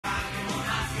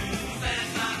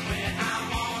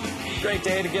Great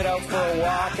day to get out for a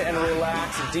walk and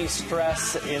relax,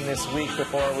 de-stress in this week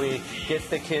before we get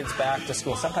the kids back to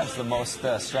school. Sometimes the most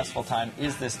stressful time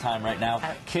is this time right now.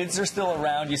 Kids are still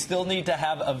around. You still need to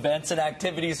have events and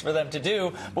activities for them to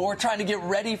do, but we're trying to get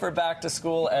ready for back to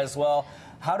school as well.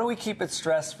 How do we keep it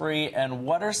stress-free, and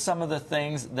what are some of the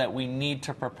things that we need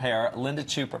to prepare? Linda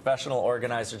Chu, professional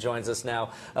organizer, joins us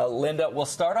now. Linda, we'll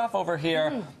start off over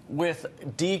here with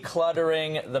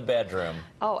decluttering the bedroom.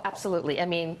 Oh, absolutely. I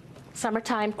mean,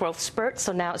 summertime growth spurt,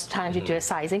 so now it's time to do a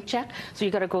sizing check. So you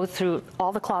got to go through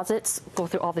all the closets, go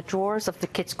through all the drawers of the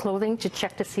kids' clothing to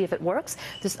check to see if it works,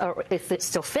 or if it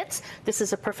still fits. This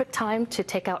is a perfect time to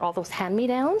take out all those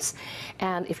hand-me-downs.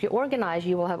 And if you organize,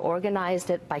 you will have organized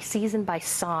it by season, by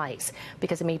size,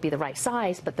 because it may be the right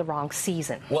size, but the wrong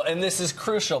season. Well, and this is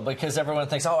crucial because everyone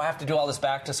thinks, oh, I have to do all this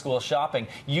back-to-school shopping.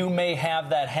 You may have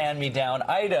that hand-me-down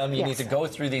item. You need to go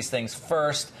through these things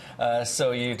first,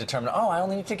 so you determine, oh, I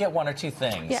only need to get one or two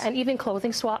things. Yeah, and even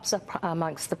clothing swaps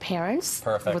amongst the parents.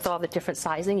 Perfect. With all the different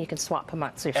sizing, you can swap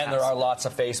amongst yourselves. And there are lots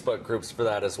of Facebook groups for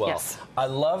that as well. Yes. I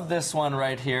love this one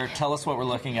right here. Tell us what we're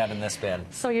looking at in this bin.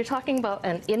 So you're talking about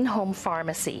an in-home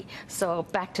pharmacy. So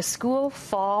back to school,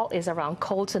 fall is around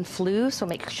colds and flus, so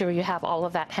make sure you have all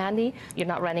of that handy. You're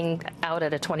not running out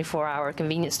at a 24-hour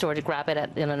convenience store to grab it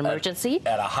in an emergency.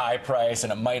 At a high price,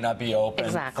 and it might not be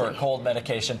open for a cold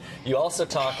medication. You also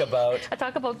talk about... I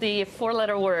talk about the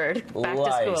four-letter word. Back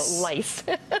to school, lice.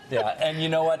 Yeah, and you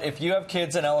know what? If you have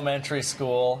kids in elementary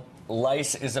school,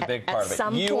 lice is a big part of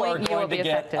it. You are going to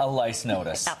get a lice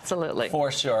notice. Absolutely.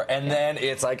 For sure. And then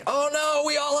it's like, oh no,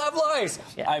 we all have lice.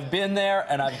 Yeah. I've been there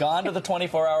and I've gone to the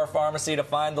 24-hour pharmacy to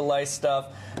find the lice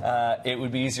stuff. It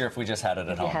would be easier if we just had it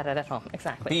at home. You had it at home,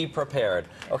 exactly. Be prepared.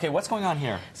 Okay, what's going on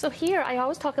here? So here, I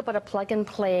always talk about a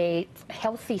plug-and-play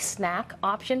healthy snack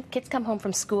option. Kids come home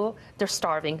from school, they're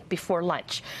starving before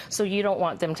lunch. So you don't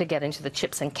want them to get into the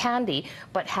chips and candy,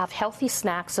 but have healthy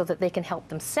snacks so that they can help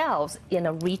themselves in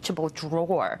a reachable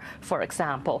drawer, for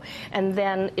example. And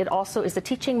then it also is a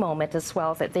teaching moment as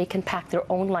well that they can pack their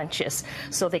own lunches.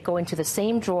 So they go into the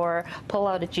same drawer, pull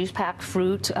out a juice-packed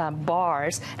fruit,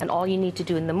 bars, and all you need to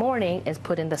do in the morning is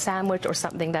put in the sandwich or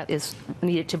something that is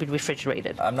needed to be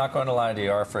refrigerated. I'm not going to lie to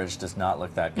you, our fridge does not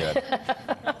look that good.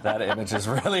 That image is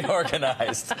really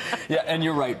organized. Yeah, and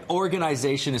you're right.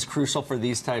 Organization is crucial for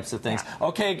these types of things. Yeah.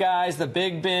 Okay, guys, the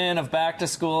big bin of back to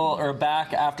school or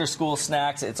back after school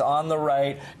snacks, it's on the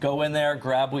right. Go in there,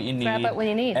 grab what you need. Grab it when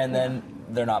you need. And then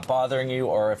they're not bothering you,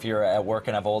 or if you're at work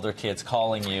and have older kids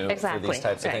calling you for these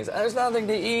types of things. There's nothing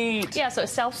to eat. Yeah, so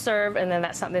it's self-serve, and then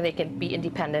that's something they can be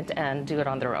independent and do it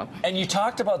on their own. And you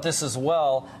talked about this as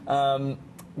well.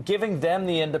 Giving them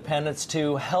the independence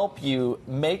to help you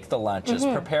make the lunches,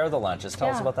 prepare the lunches. Tell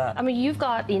us about that. I mean, you've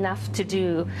got enough to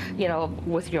do, you know,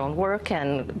 with your own work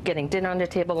and getting dinner on the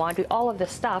table, laundry, all of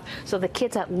this stuff, so the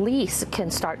kids at least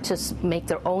can start to make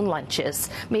their own lunches.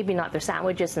 Maybe not their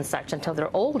sandwiches and such until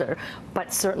they're older,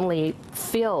 but certainly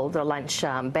fill the lunch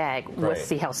bag with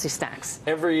the healthy snacks.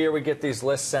 Every year we get these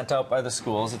lists sent out by the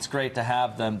schools. It's great to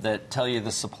have them that tell you the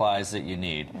supplies that you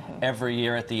need. Every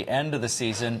year at the end of the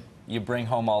season, you bring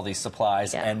home all these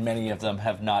supplies, and many of them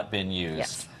have not been used.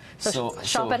 Yes. So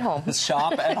shop at home.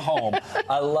 Shop at home.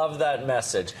 I love that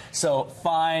message. So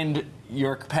find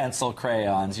your pencil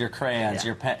crayons, your crayons,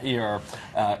 your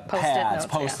pads,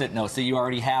 Post-it notes that you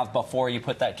already have before you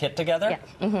put that kit together?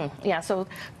 Yeah, so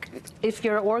if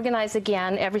you're organized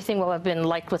again, everything will have been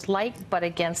like with like, but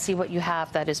again, see what you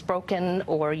have that is broken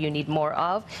or you need more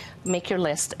of. Make your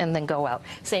list and then go out.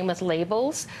 Same with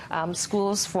labels.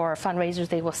 Schools for fundraisers,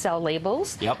 they will sell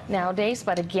labels nowadays,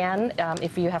 but again,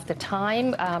 if you have the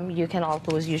time, you can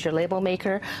always use your label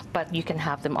maker, but you can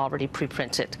have them already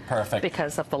pre-printed. Perfect.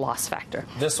 Because of the loss factor.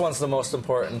 This one's the most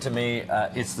important to me.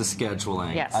 It's the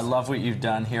scheduling. Yes. I love what you've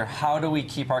done here. How do we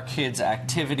keep our kids'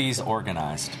 activities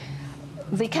organized?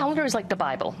 The calendar is like the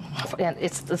Bible, and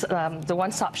it's the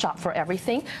one-stop shop for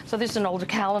everything. So there's an older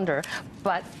calendar,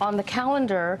 but on the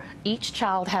calendar, each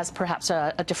child has perhaps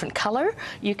a different color.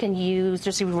 You can use,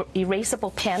 there's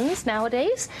erasable pens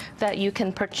nowadays that you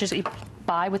can purchase,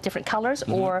 buy with different colors,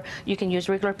 or you can use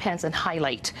regular pens and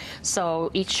highlight. So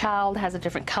each child has a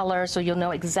different color, so you'll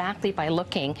know exactly by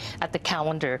looking at the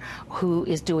calendar who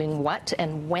is doing what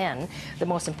and when. The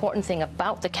most important thing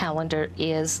about the calendar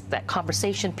is that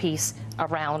conversation piece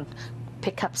around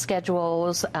pickup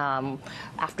schedules,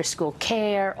 after-school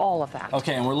care, all of that.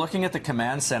 Okay, and we're looking at the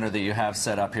command center that you have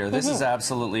set up here. This is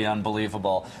absolutely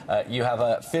unbelievable. You have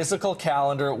a physical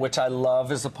calendar, which I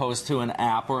love as opposed to an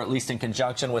app, or at least in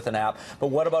conjunction with an app. But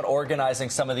what about organizing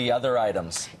some of the other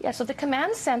items? Yeah, so the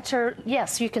command center,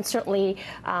 yes, you can certainly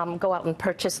go out and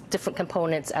purchase different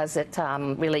components as it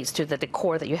relates to the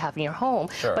decor that you have in your home.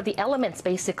 Sure. But the elements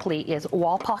basically is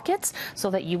wall pockets, so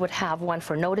that you would have one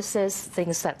for notices,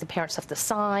 things that the parents have to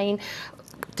sign,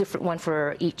 different one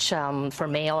for each for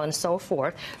mail and so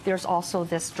forth. There's also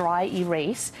this dry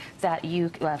erase that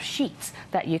you sheets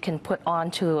that you can put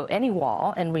onto any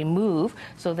wall and remove,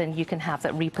 so then you can have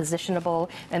that repositionable.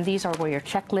 And these are where your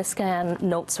checklist can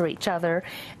notes for each other.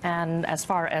 And as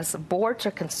far as boards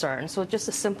are concerned, so just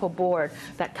a simple board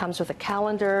that comes with a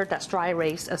calendar that's dry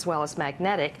erase as well as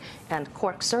magnetic and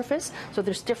cork surface. So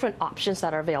there's different options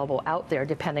that are available out there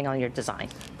depending on your design.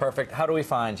 Perfect. How do we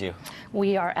find you?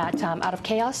 We are at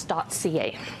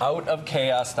outofchaos.ca.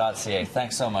 Outofchaos.ca.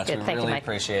 Thanks so much. Good. We Thank you, really Mike.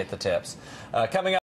 appreciate the tips. Coming up.